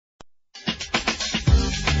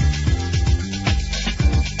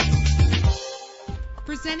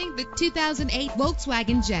Presenting the 2008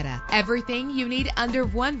 Volkswagen Jetta. Everything you need under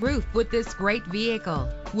one roof with this great vehicle.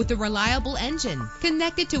 With a reliable engine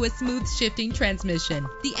connected to a smooth shifting transmission,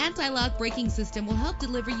 the anti-lock braking system will help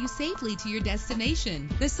deliver you safely to your destination.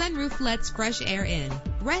 The sunroof lets fresh air in.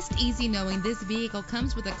 Rest easy knowing this vehicle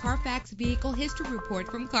comes with a Carfax Vehicle History Report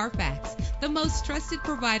from Carfax, the most trusted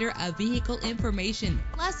provider of vehicle information.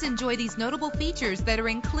 Plus, enjoy these notable features that are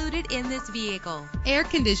included in this vehicle: air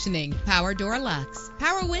conditioning, power door locks,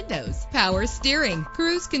 power windows, power steering,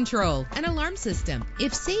 cruise control, an alarm system.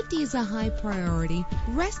 If safety is a high priority,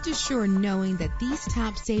 rest assured knowing that these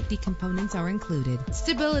top safety components are included: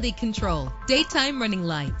 stability control, daytime running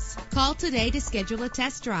lights. Call today to schedule a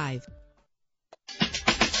test drive.